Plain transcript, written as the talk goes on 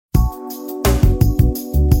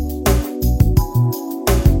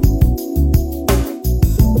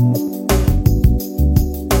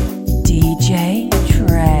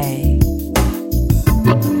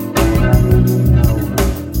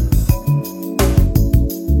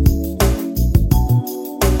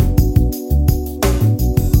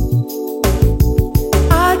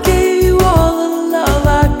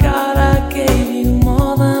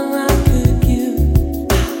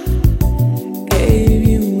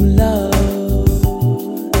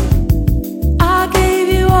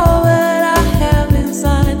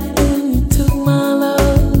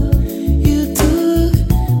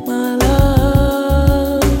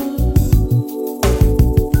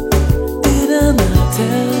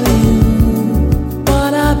tell you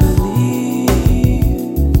what I believe.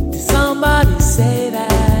 Did somebody say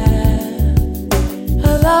that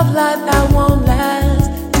a love like that won't last?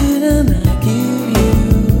 Didn't I give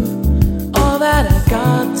you all that I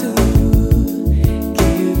got to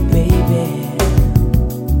give, baby?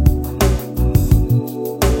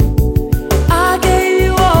 I gave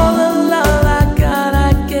you all the love I got.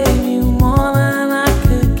 I gave you more than I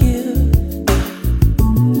could give.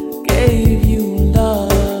 Gave you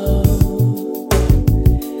love.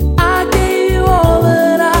 I gave you all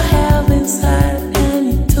that I have inside, and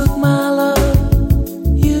you took my love.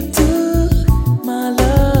 You took my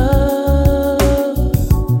love.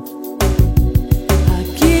 I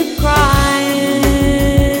keep crying.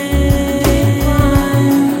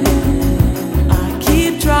 I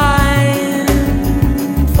keep trying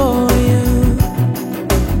for you.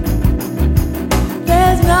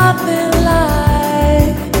 There's nothing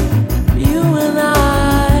like you and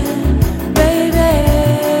I, baby.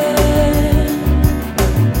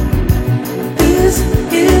 This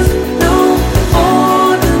is no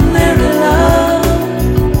ordinary love,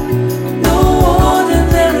 no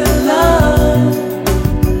ordinary love.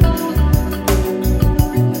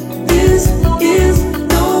 This is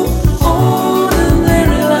no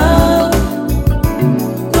ordinary love,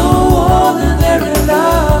 no ordinary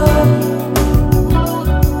love.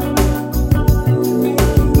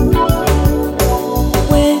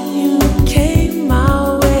 When you came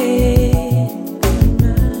my way,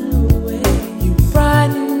 you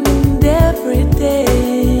brightened every day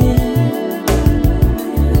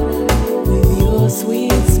with your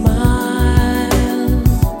sweet smile.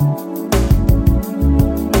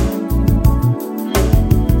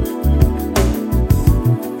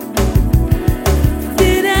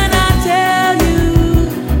 Didn't I tell you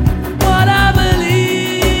what I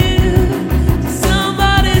believe?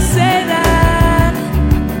 Somebody say that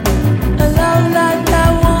a love like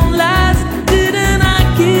that won't last. Didn't I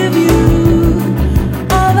give you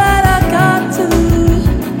all that I got to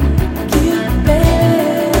give, baby?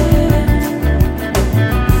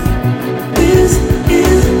 This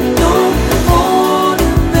is no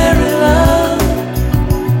ordinary love,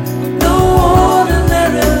 no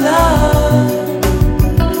ordinary love.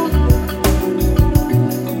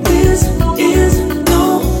 This is no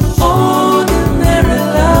ordinary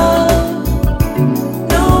love,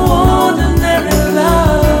 no ordinary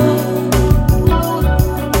love.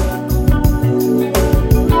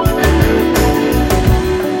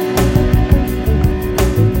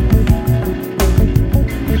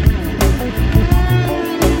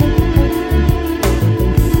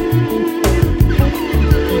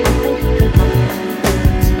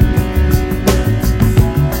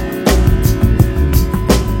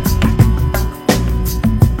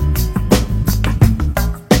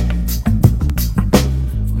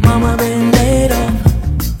 Mama been laid off,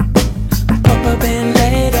 Papa been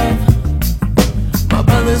laid off, my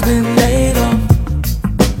brother's been laid off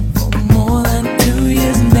for more than 2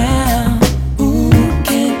 years now. Ooh,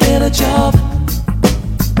 can't get a job.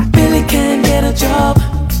 Billy can't get a job.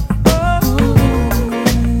 Ooh,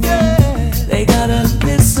 they gotta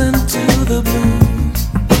listen to the blues.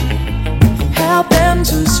 Help them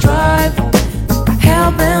to strive,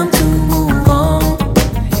 help them to move on,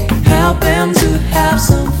 help them to have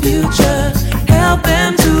some future, help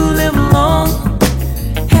them to live long,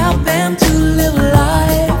 help them to live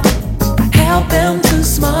life, help them to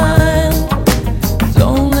smile.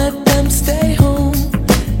 Don't let them stay home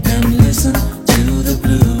and listen to the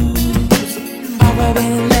blues. Papa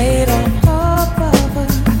been laid off,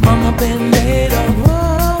 Mama been laid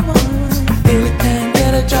off, Billy can't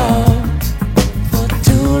get a job for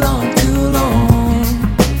too long, too long.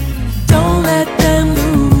 Don't let them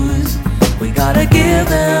lose. We gotta give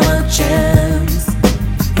them a chance.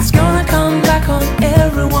 It's gonna come back on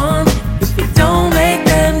everyone if we don't make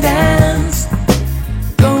them dance.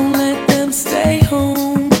 Don't let them stay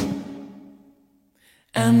home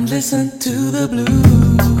and listen to the blues.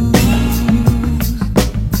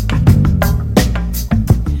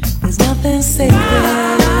 There's nothing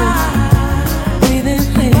sacred within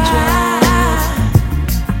hatred.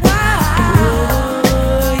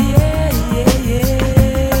 Oh, yeah, yeah, yeah.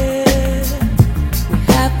 We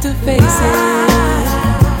have to face it.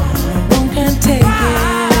 No one can take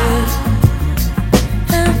it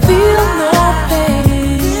and feel no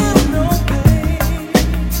pain.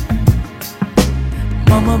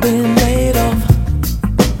 Mama been laid off,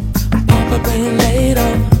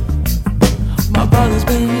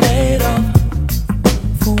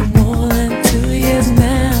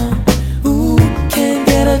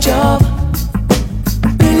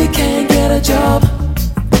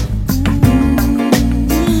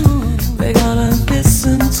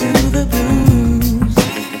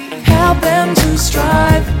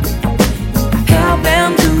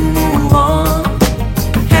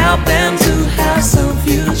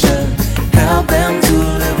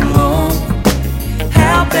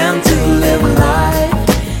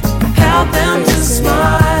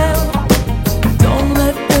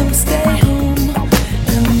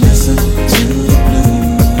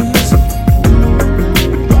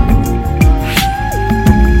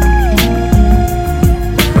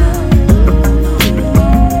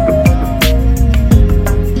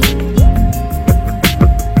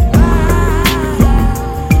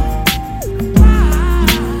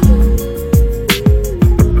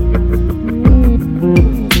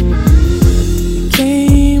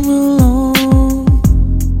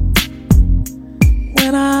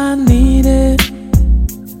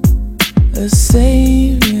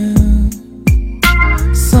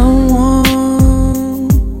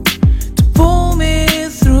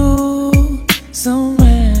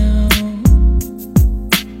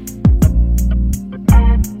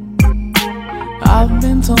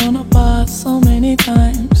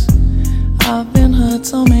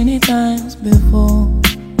 many times before.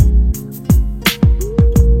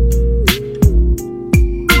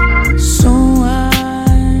 So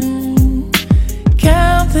I'm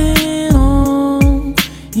counting on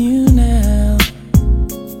you now.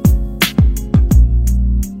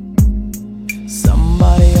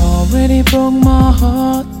 Somebody already broke my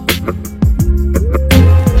heart.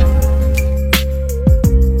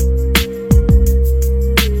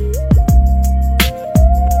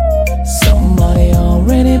 Somebody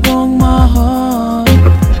already broke my heart.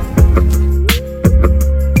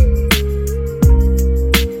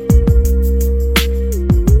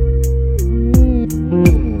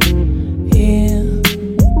 Yeah,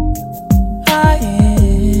 I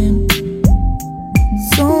am.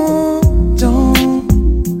 So don't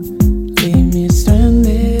leave me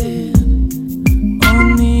stranded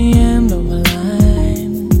on the end of a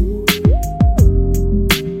line,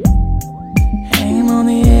 hanging on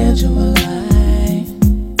the edge of a line.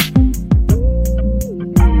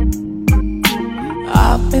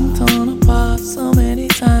 I've been torn apart so many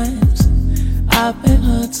times. I've been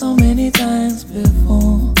hurt so many times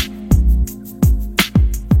before.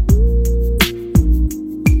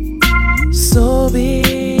 So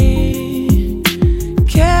be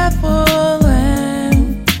careful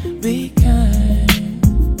and be kind.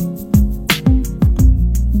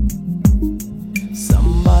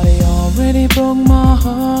 Somebody already broke my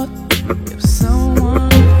heart. If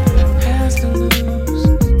someone has to lose,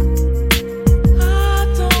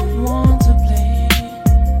 I don't want to play.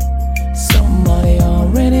 Somebody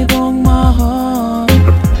already broke my heart.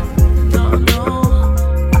 No, no,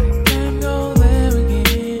 I can't go there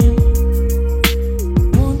again.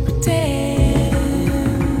 Won't pretend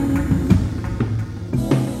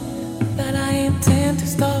that I intend to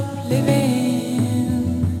stop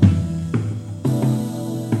living.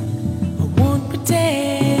 I won't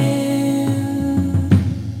pretend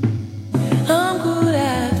I'm good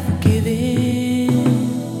at forgiving.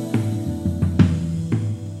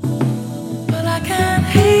 But I can't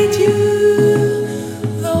hate you,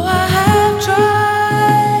 though I have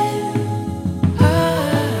tried.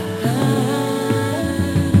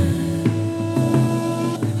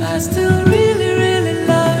 I still really, really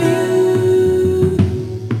love you.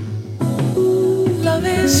 Love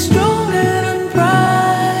is stronger than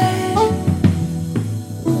pride.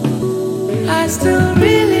 I still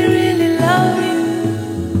really, really love you.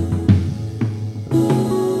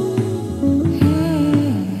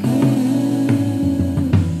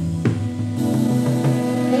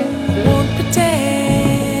 Won't pretend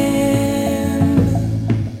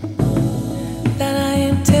that I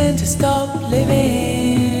intend to stop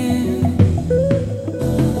living.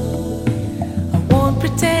 I won't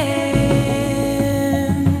pretend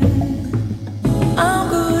I'm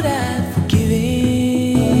good at forgiving.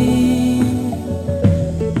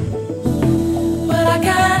 But I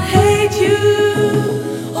can't hate you,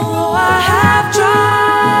 although I have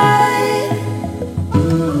tried.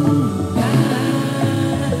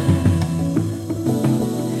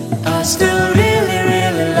 I still really,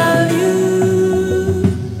 really love you.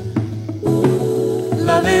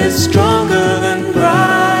 Love is stronger than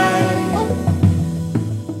pride.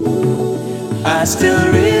 I still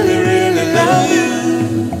really, really love you.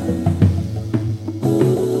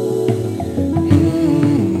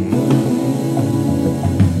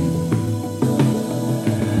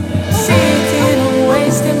 Sitting and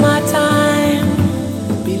wasting my time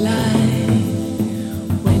would be like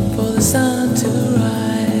waiting for the sun to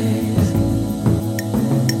rise.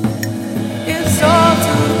 It's all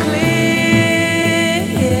too clear.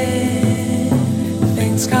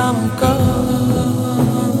 Things come and go.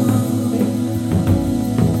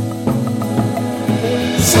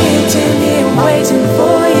 Sitting here waiting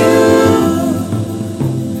for you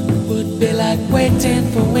would be like waiting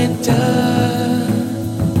for winter.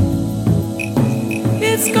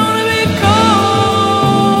 It's gonna be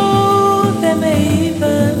cold, there may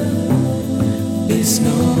even be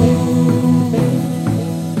snow.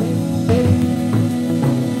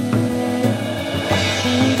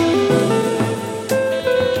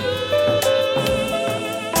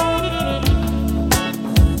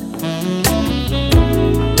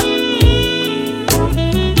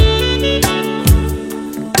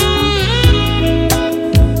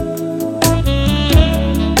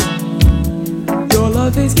 Your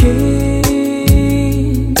love is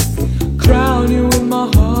king, crown you with my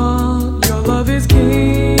heart. Your love is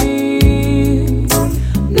king,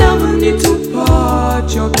 never need to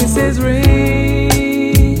part. Your kisses ring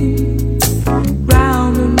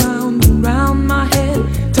round and round and round my head,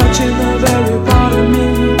 touching the very part of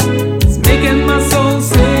me. It's making my soul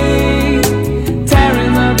sing,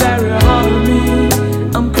 tearing the very heart of me.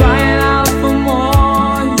 I'm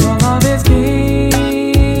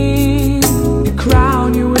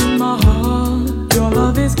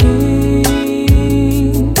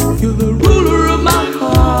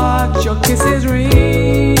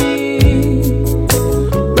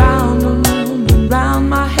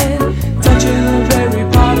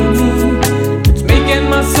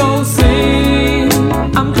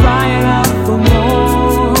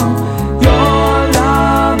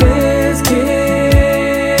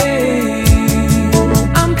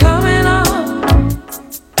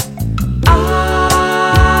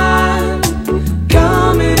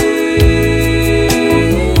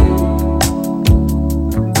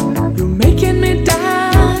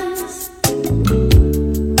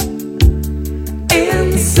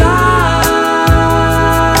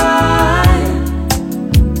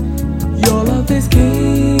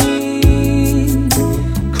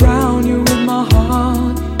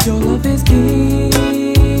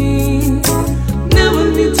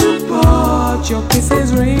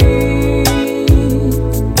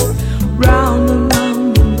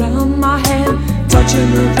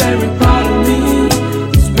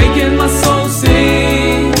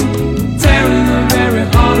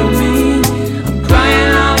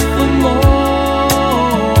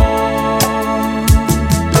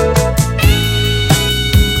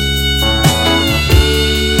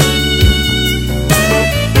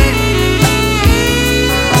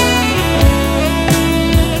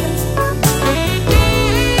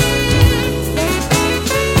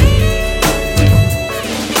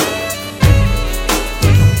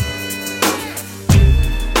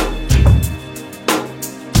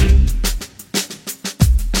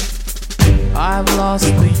I've lost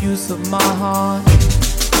the use of my heart,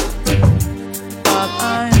 but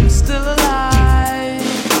I'm still alive.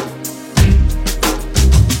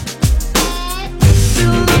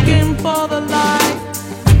 Still looking for the light,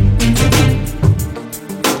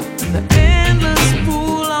 the endless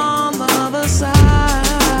pool on the other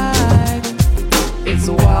side. It's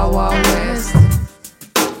a wild, wild west.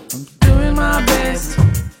 I'm doing my best.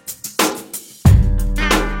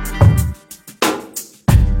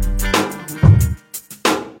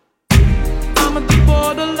 I'm at the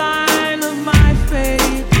borderline of my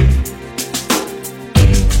fate.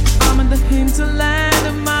 I'm in the hinterland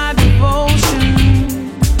of my devotion.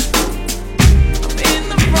 I'm in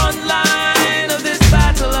the front line of this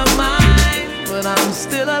battle of mine, but I'm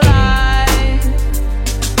still alive.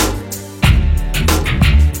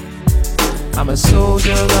 I'm a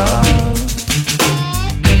soldier of love,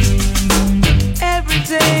 every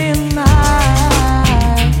day and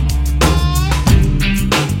night.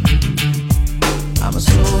 I'm a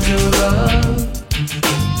soldier of love,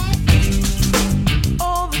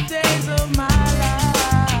 all the days of my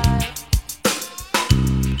life.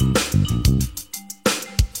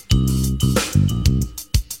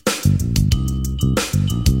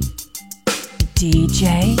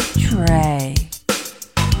 DJ Trey.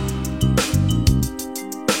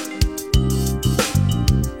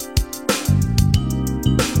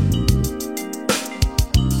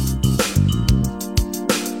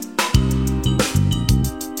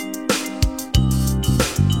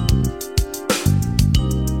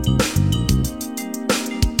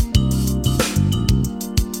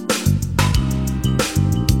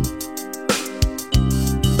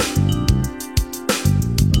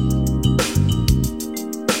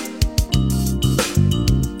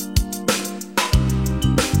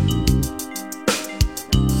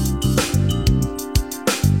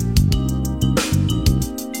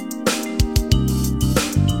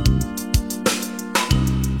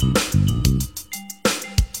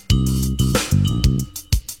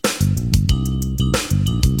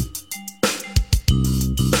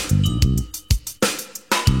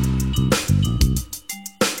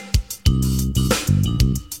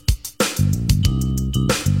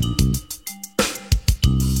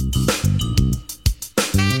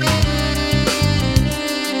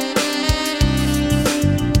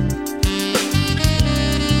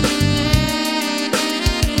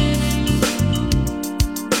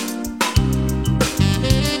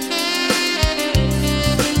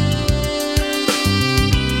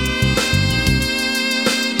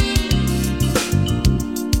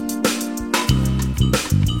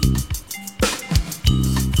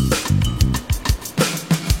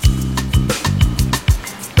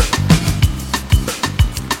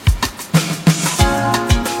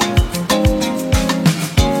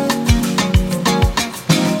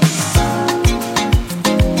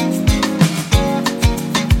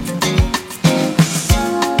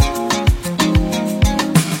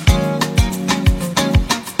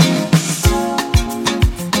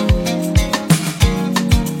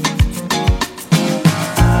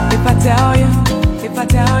 If I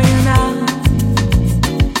tell you now,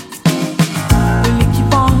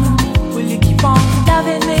 will you keep on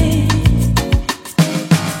loving me?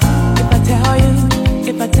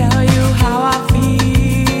 If I tell you how I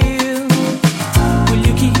feel, will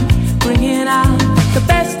you keep bringing out the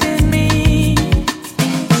best in me?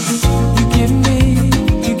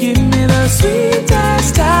 You give me the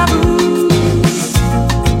sweetest taboo.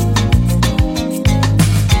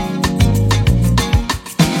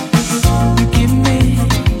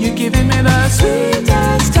 You give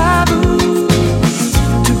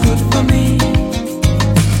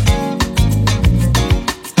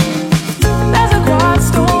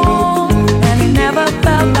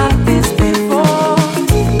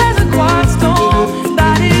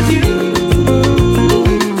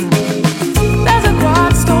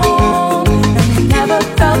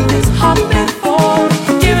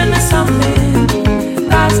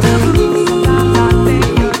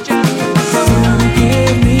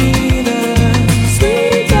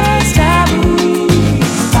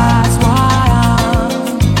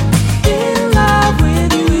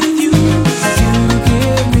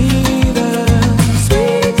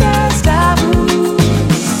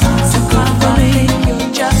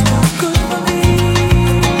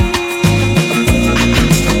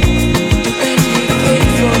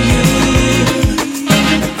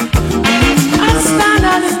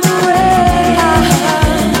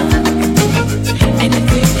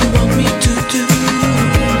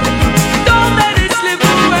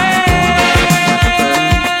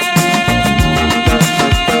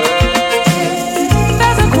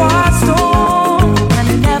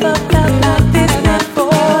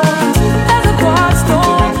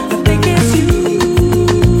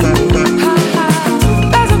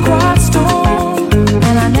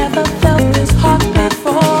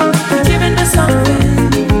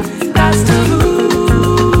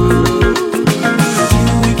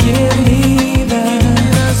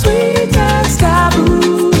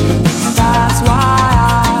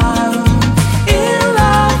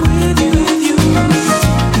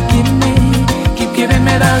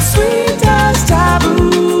sweet as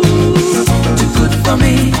taboo. Too good for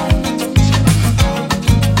me.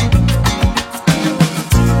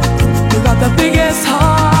 You got the biggest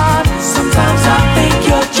heart. Sometimes I think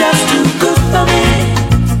you're just too good for me.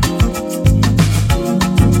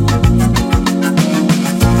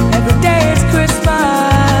 Every day is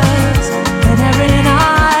Christmas, and every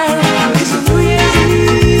night is New Year's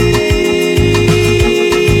Eve.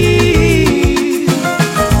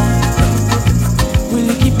 Will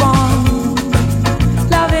you keep on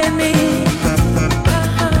loving me?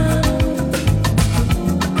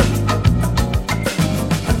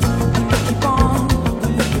 Keep on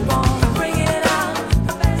bringing out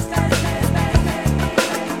the best.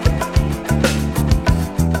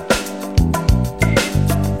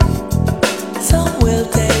 Some will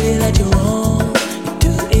tell you that you're wrong, you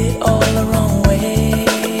do it all the wrong way.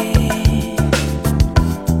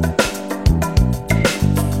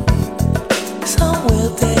 Some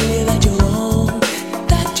will tell you that you're wrong,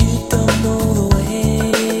 that you don't know the way.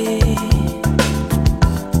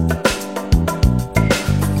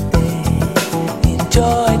 They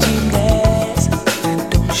enjoy gymnasts,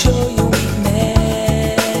 don't show your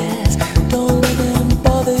weakness, don't let them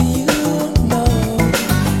bother you, no.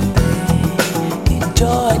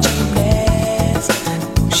 Enjoy gymnasts,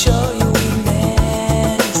 don't show your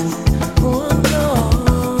weakness. Oh no,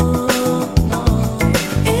 no.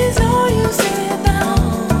 It's no use sitting down.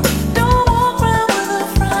 Don't walk around with a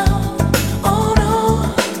frown. Oh no,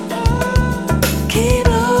 keep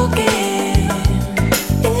looking.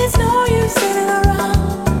 It's no use sitting around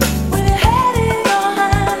with your head in your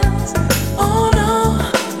hands. Oh no,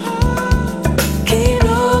 keep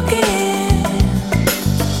looking.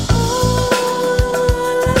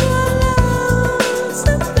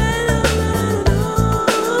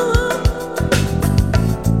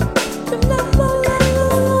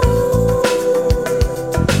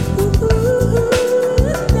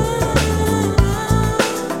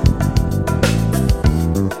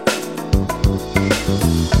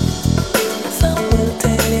 Some will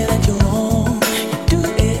tell you that you're wrong, you do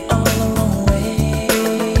it all the wrong way.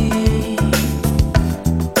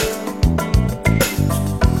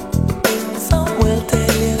 Some will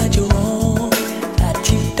tell you that you're wrong, that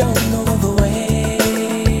you don't know the way.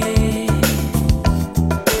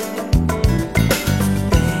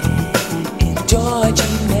 Enjoy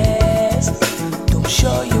gymnasts, don't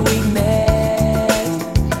show your weakness,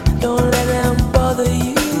 don't let them bother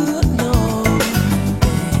you, no.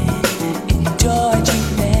 Enjoy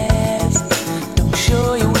gymnasts, don't show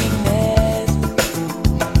your weakness.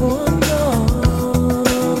 Oh no,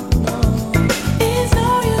 no. It's no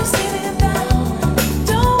use sitting down.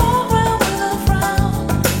 Don't walk around with a frown.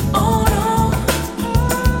 Oh no,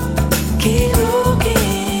 keep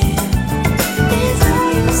looking. It's no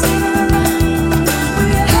use sitting around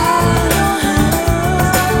with your head in your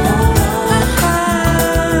hands. Oh no,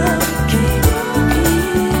 keep looking.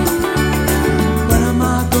 When am I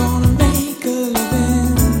gonna make a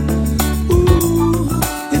living? Ooh,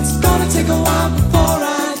 it's gonna take a while before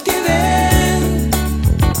I give in.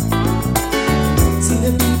 See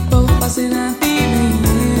the people fussing and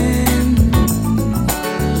feeling,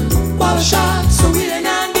 while the shots are wheeling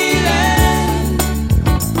and dealing.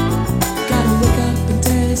 Gotta wake up and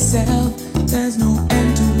tell yourself there's no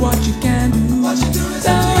end to what you can do.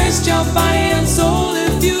 Don't waste your body and soul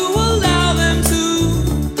if you allow them to.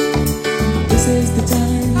 This is the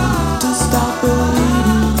time to stop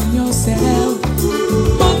believing in yourself.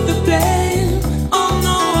 Put the blame on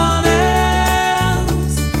no one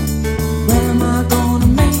else. When am I gonna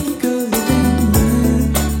make a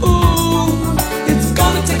living? Ooh, it's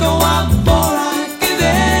gonna take a while before I give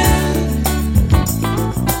in.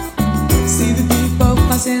 See the people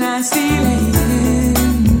fussing and stealing.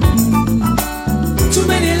 Too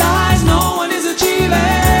many lies, no one is achieving.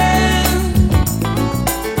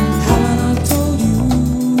 Haven't I told you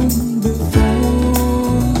before?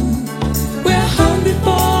 We're hungry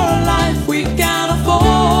for a life we can't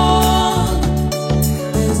afford.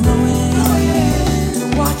 There's no end to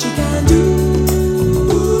what you can do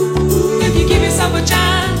if you give yourself a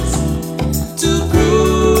chance to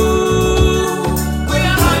prove.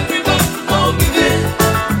 We're hungry but we won't give in.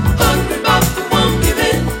 Hungry but we won't give in.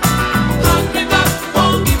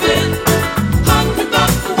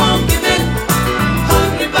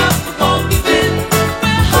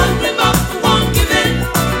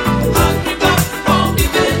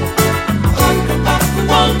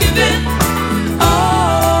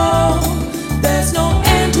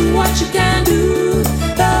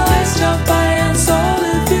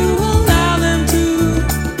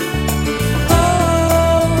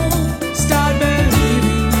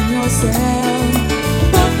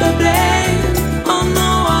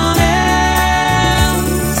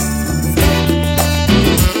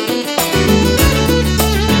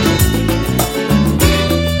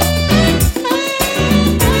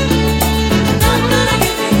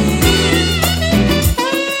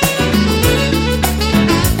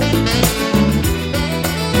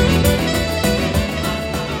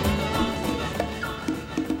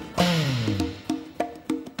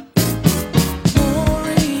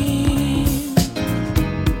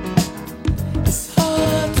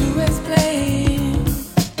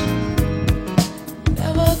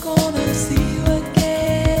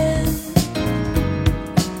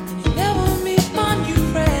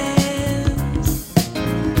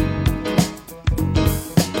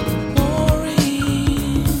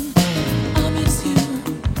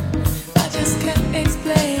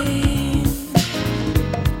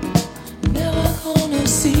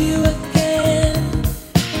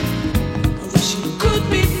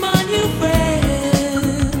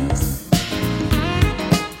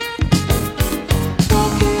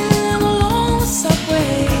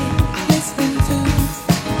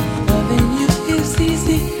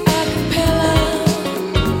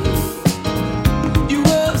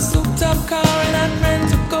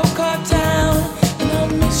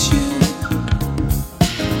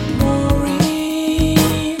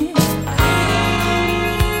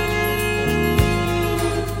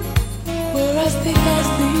 thick as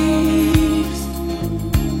thieves.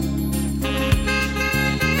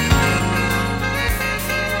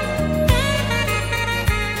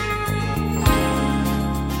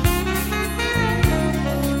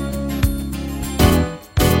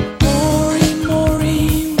 Maureen,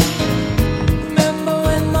 Maureen, remember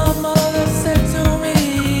when my mother said to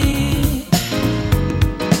me,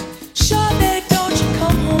 Shawty, don't you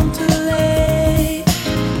come home too late,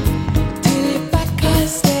 till you're back I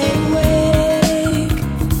stay awake.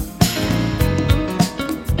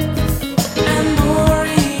 And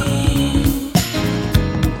Maureen,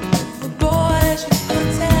 the boys you could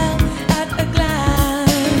tell at a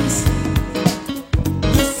glance.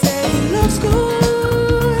 You say he looks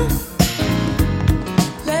good,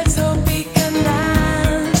 let's hope he can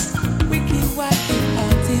dance. We keep walking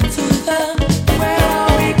out into the, where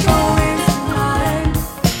are we going tonight?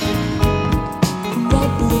 And what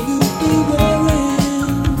will you be wearing?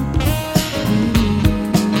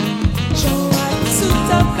 Show right the suit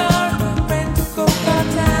up car, my friend to go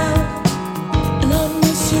downtown. And I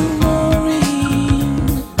miss you, Maureen.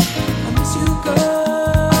 I miss you,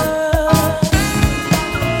 girl.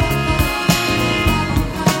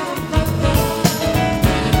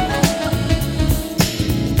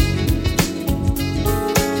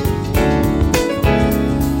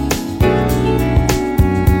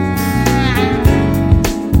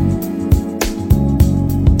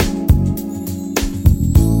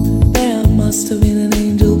 There must have been an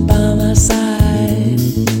angel by my side.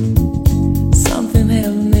 Something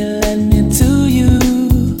heavenly led me to you.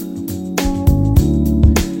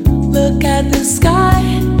 Look at the sky,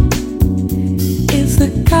 it's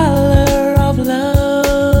the color of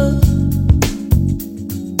love.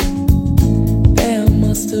 There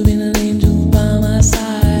must have been an angel by my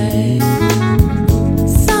side.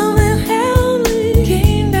 Something heavenly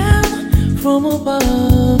came down from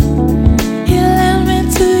above. He led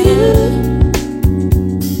me to you.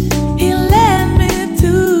 He led me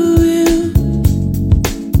to you.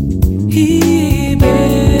 He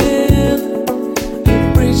built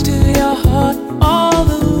a bridge to your heart all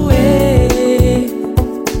the way.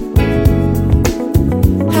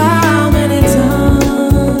 How many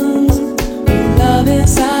tons of love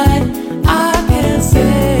inside I can't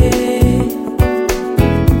say.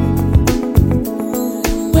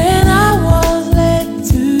 When I was led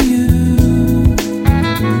to you,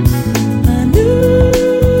 I knew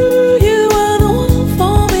you were the one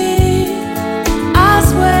for me. I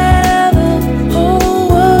swear the whole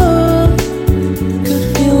world could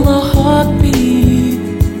feel my heartbeat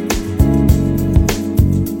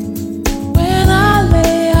when I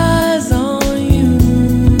lay eyes on you.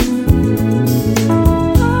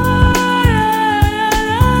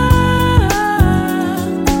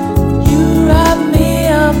 You wrap me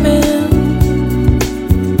up in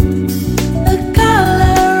the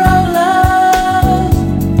color of love.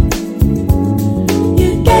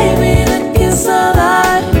 You gave me the kiss of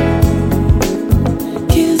life,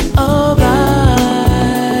 kiss of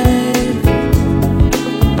life.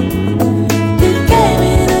 You gave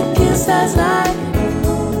me the kiss that's life,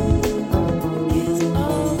 kiss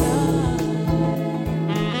of life.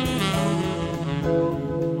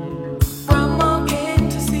 Grandma came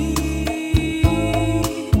to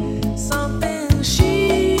see something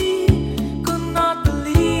she could not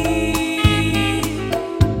believe.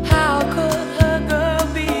 How could her girl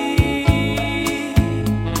be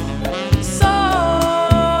so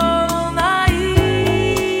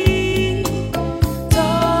naive?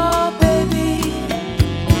 Tall baby,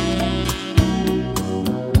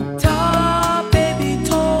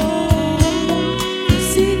 told the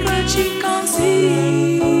secret she conceived.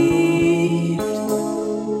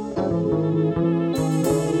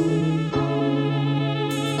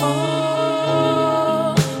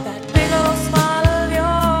 Oh, that big old smile of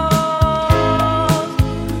yours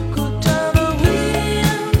could turn the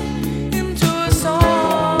wind into a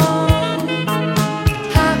song.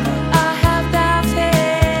 How could I have doubted?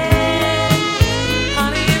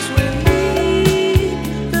 Honey, it's with me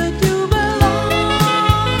that you belong.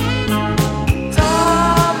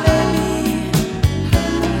 Tall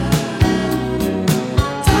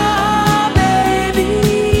baby,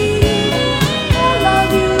 I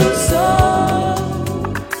love you so.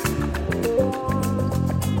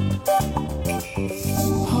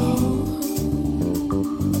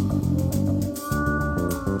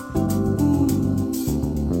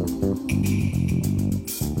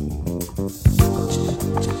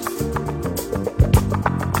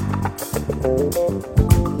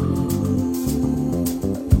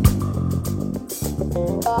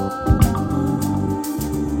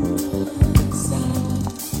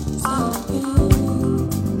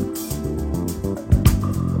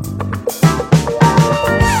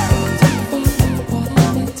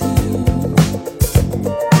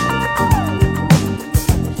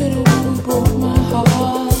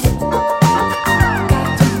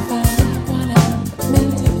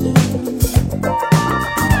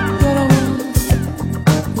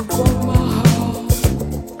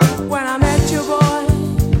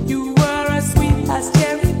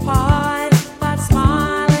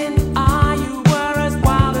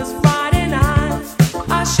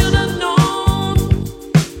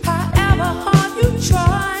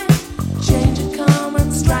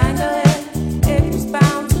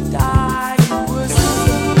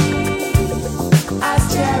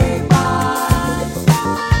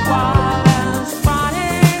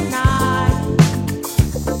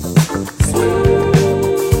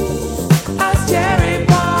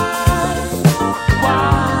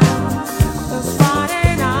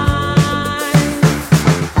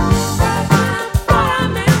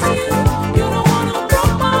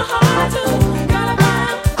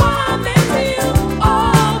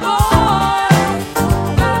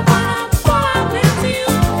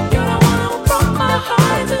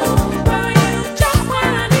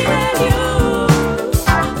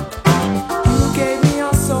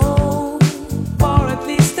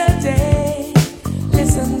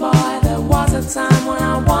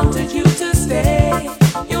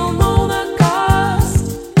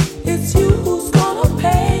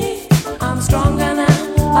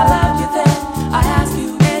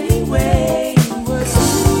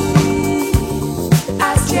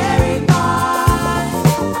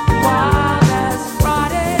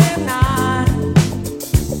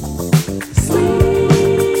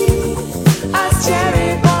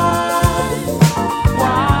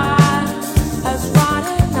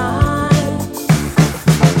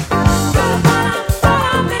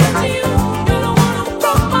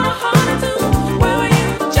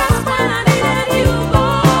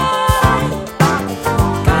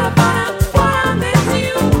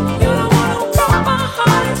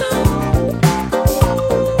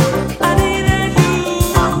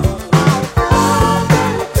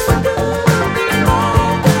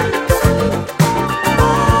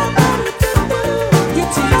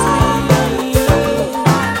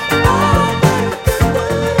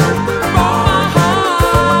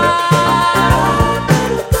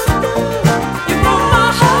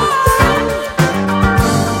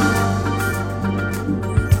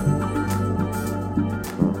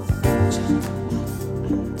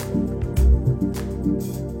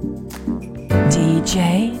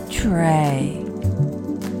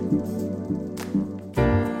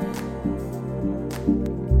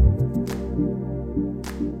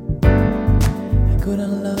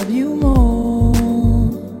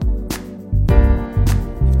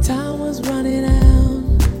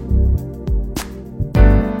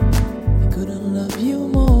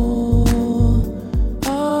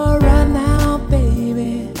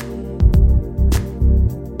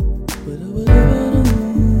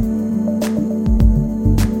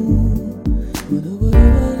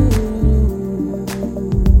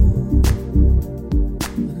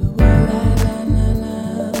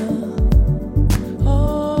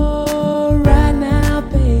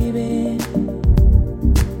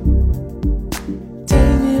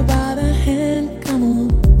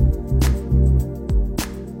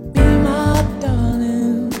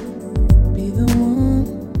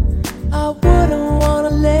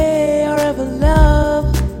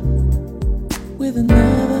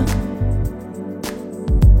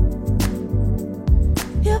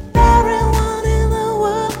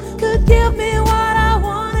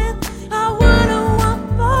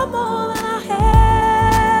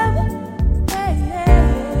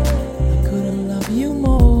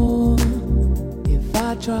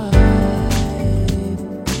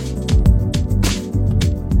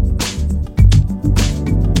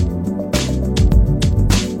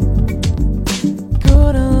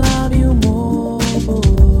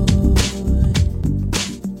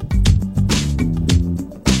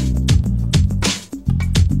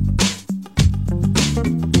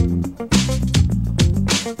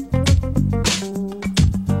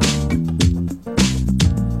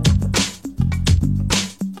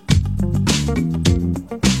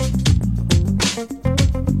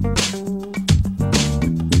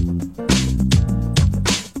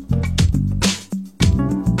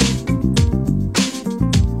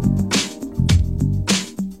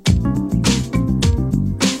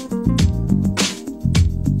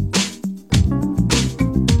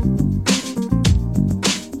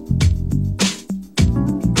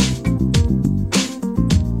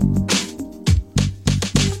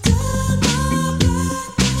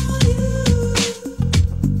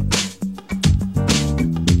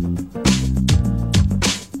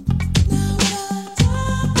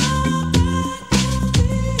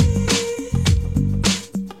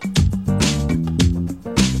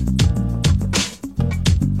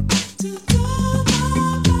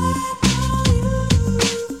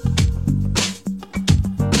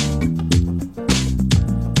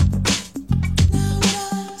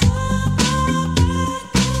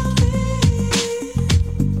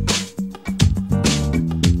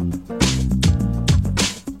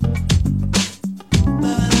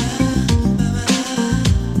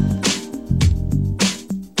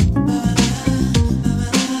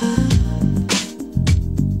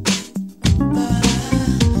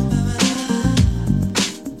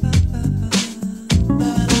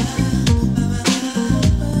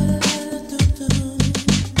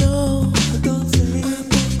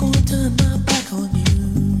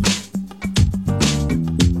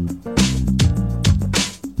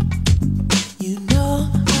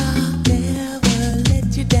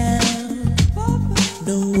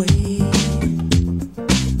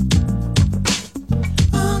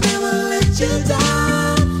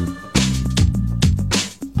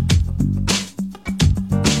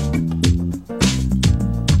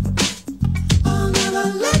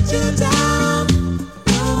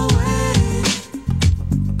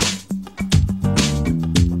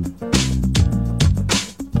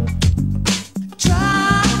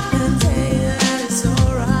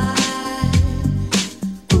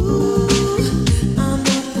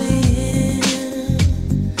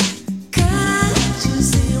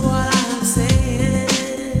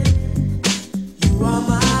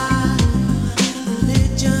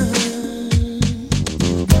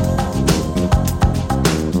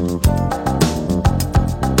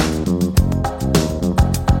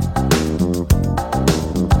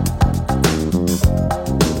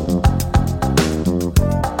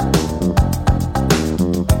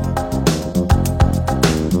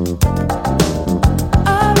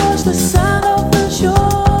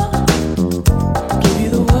 Give you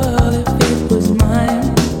the world if it was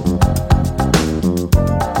mine.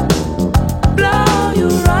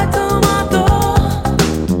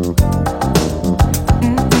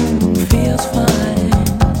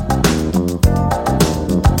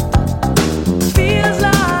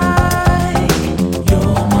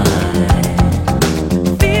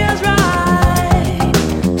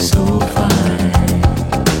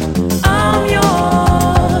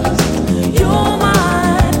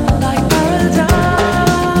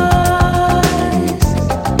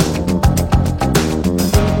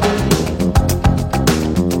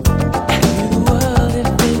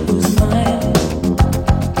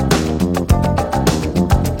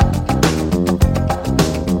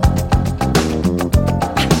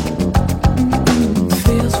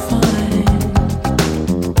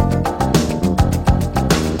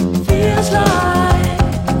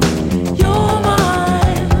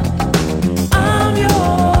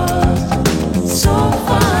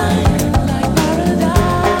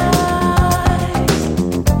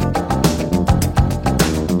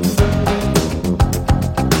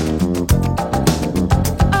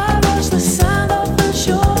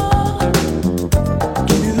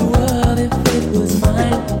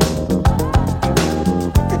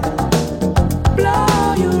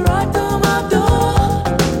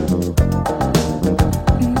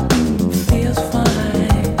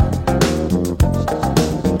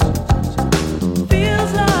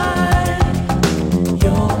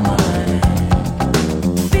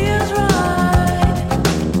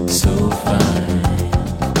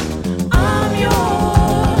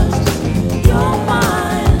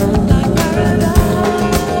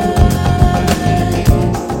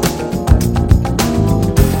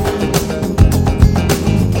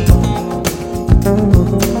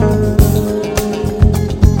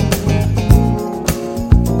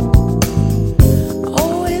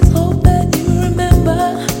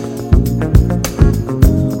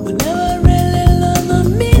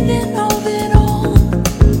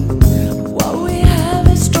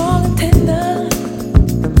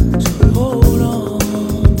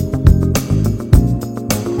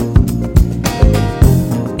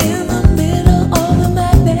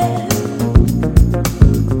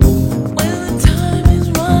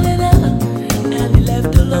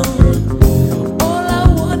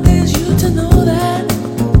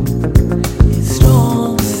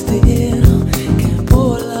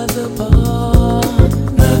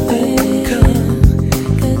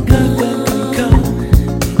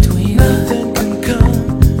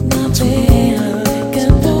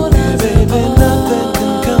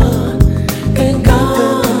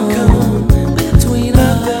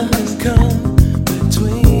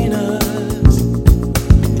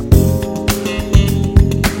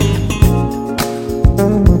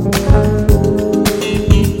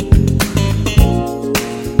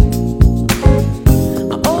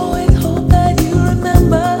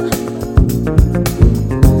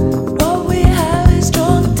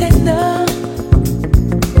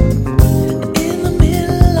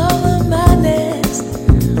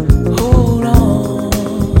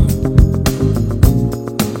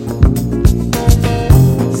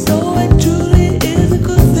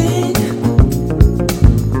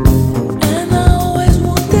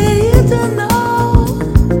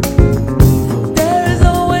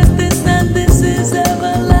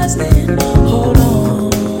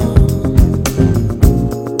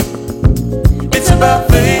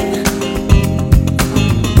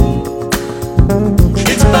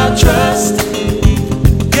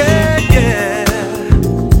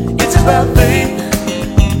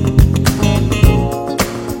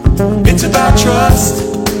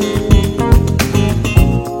 trust.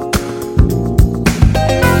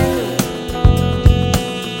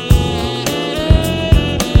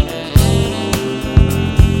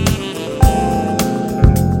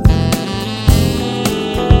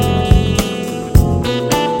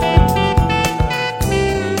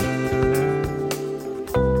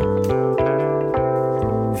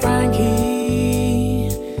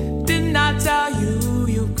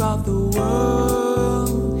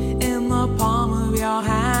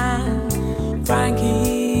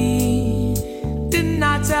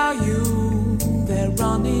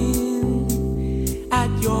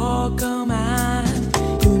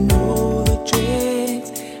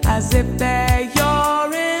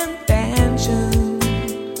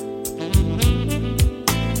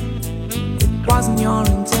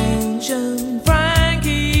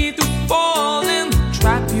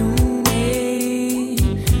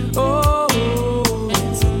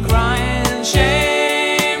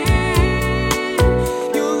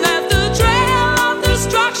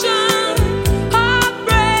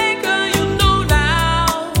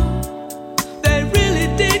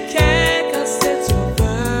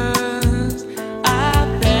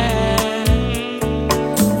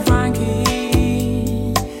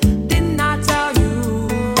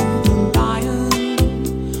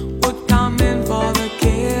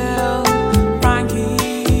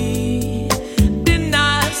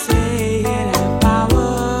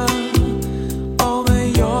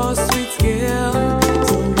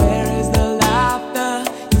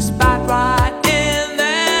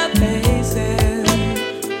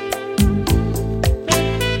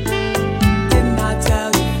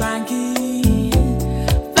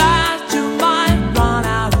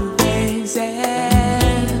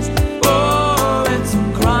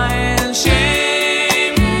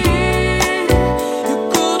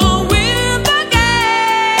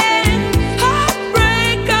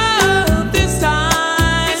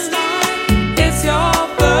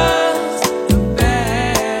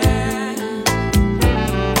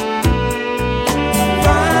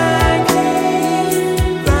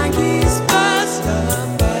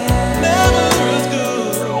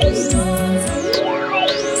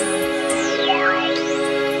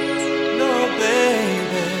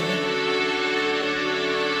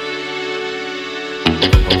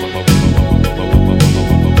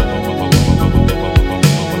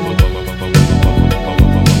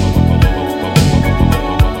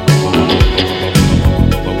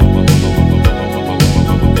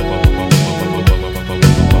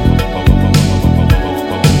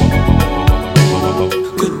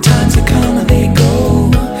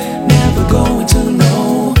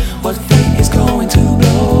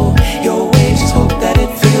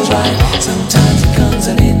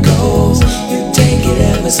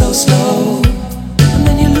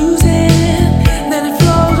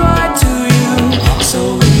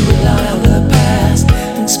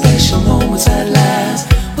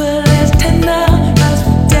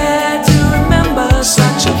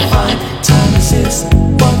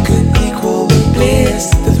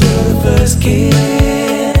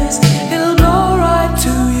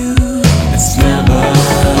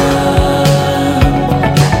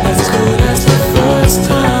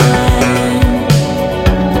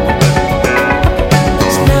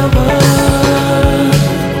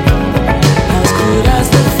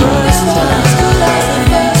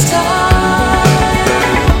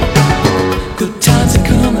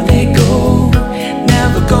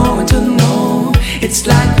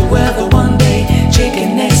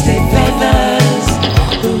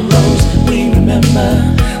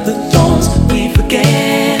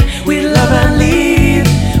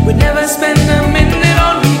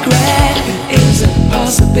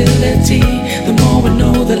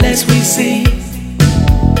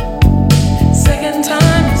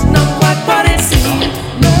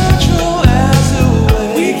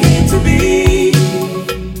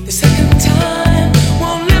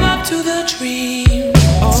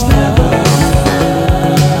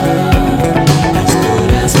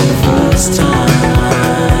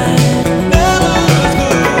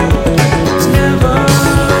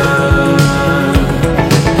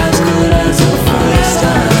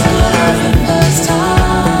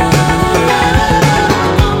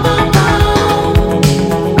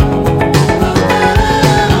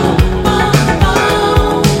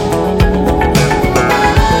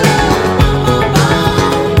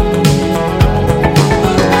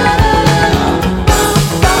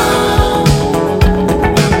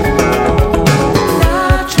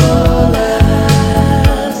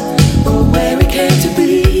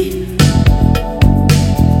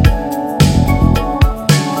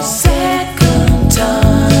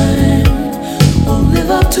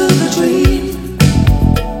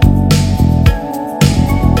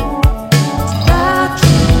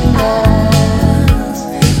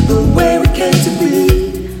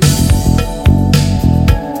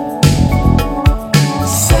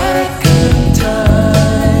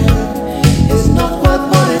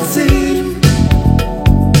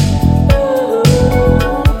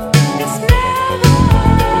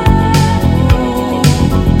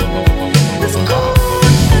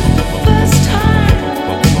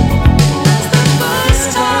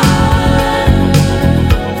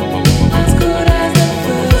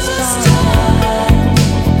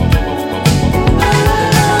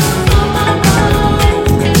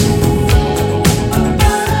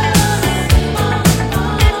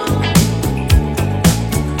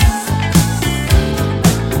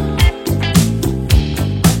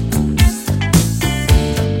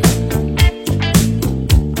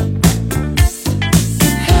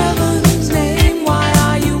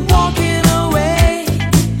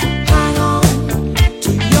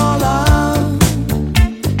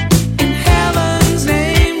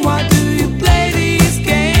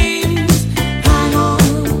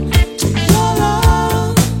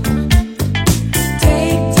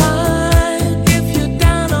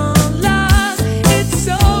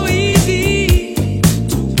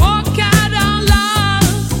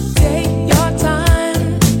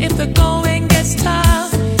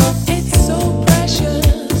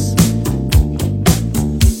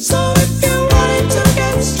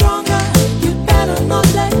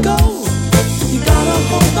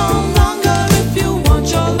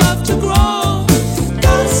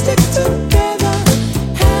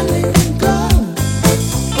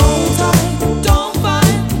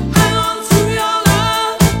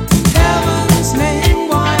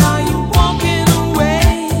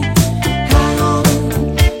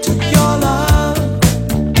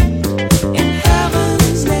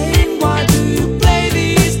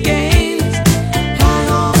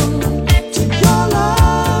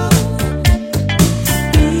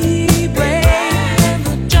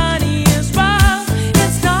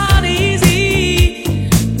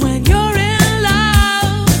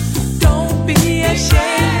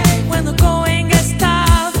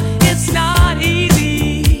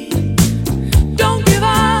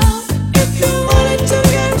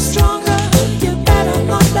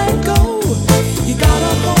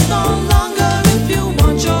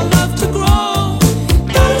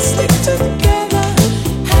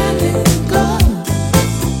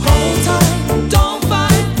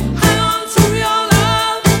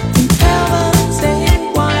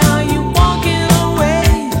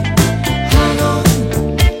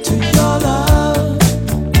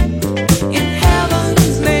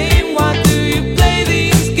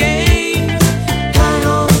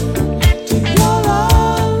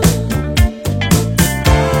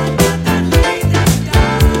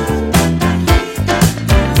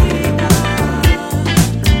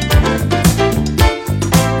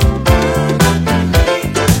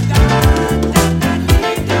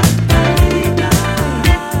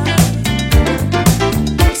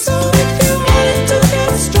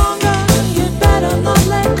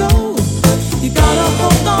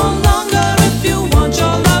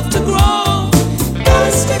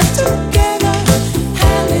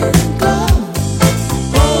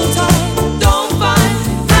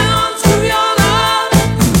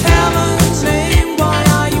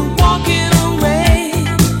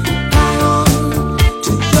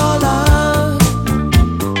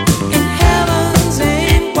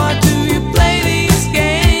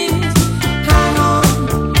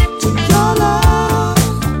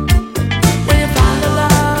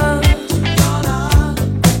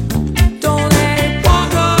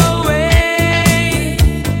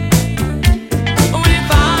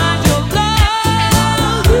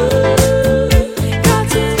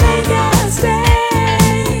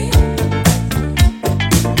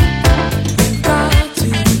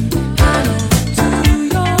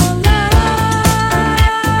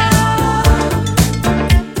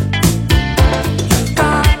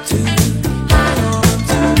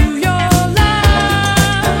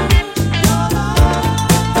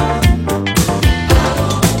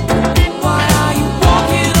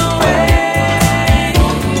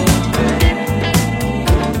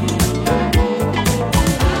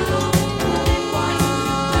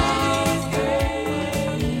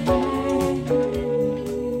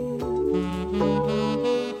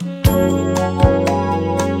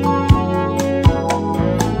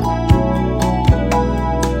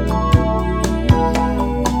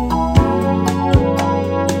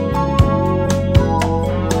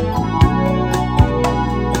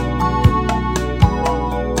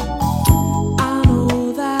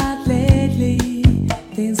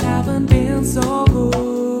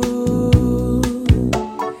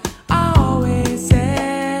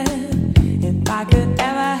 I could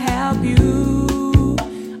ever help you,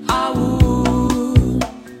 I would.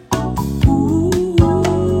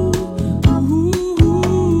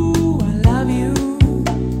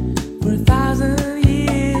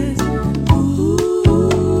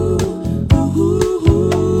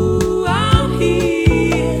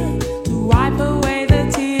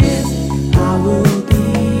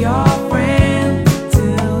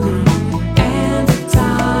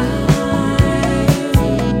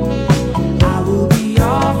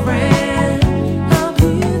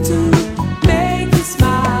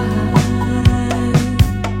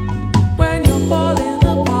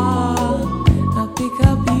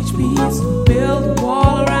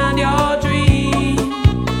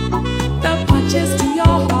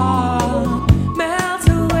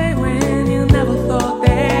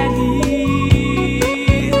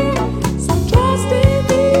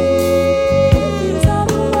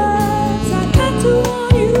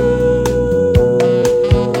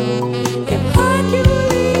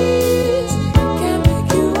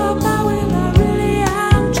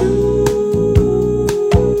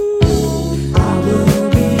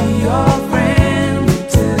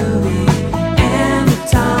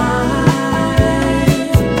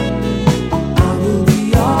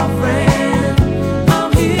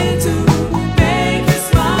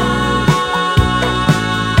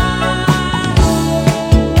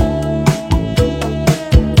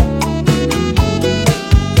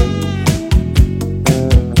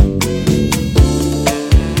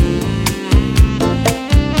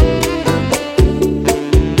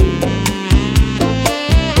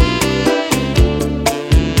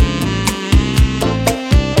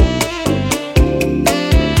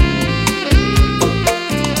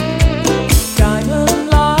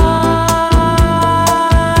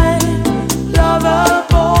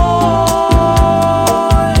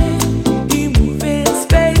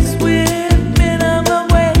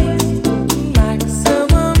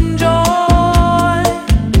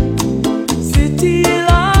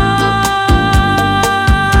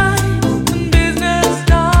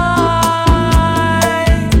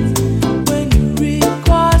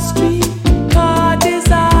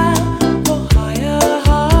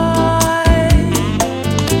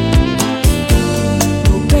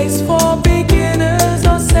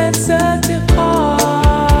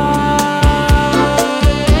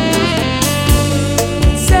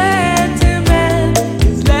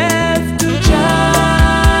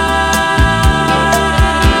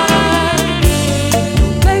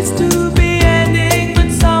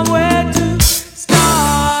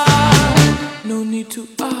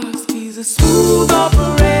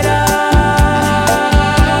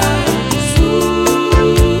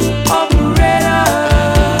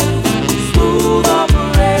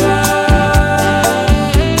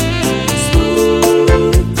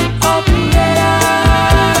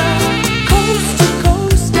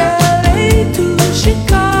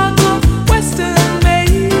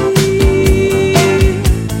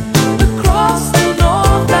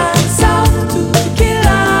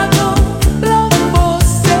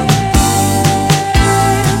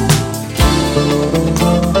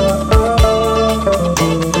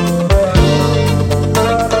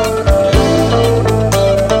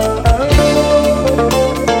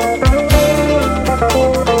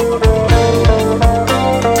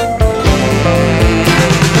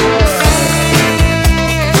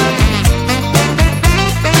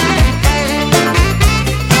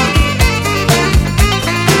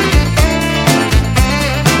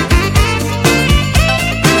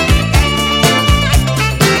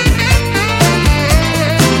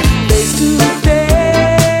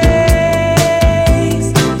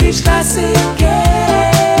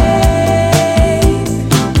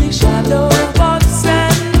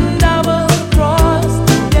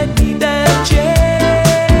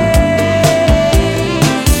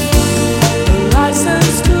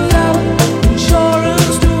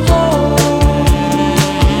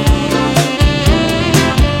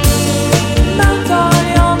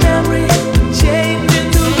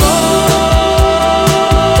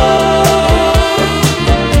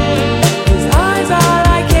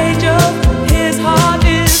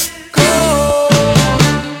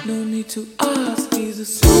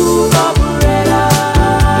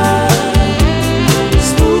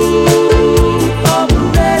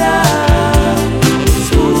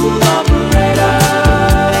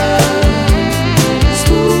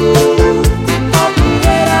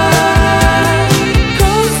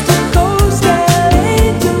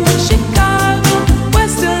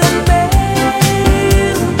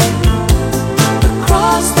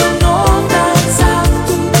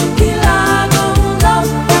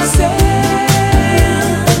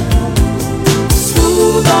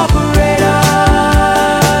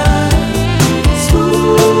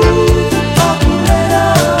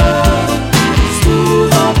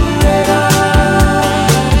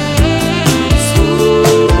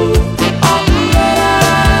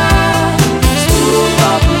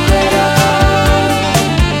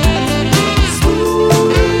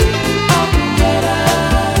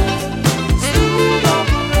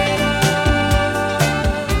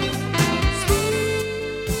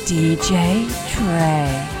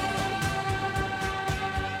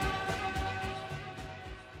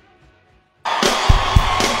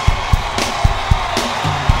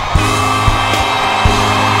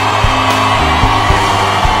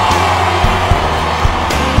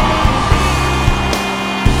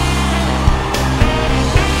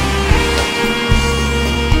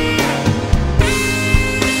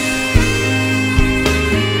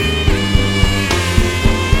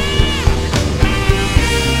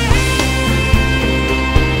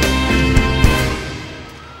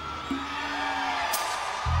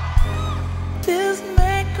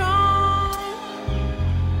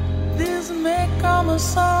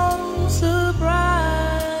 some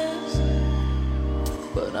surprise,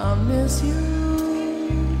 but I miss you.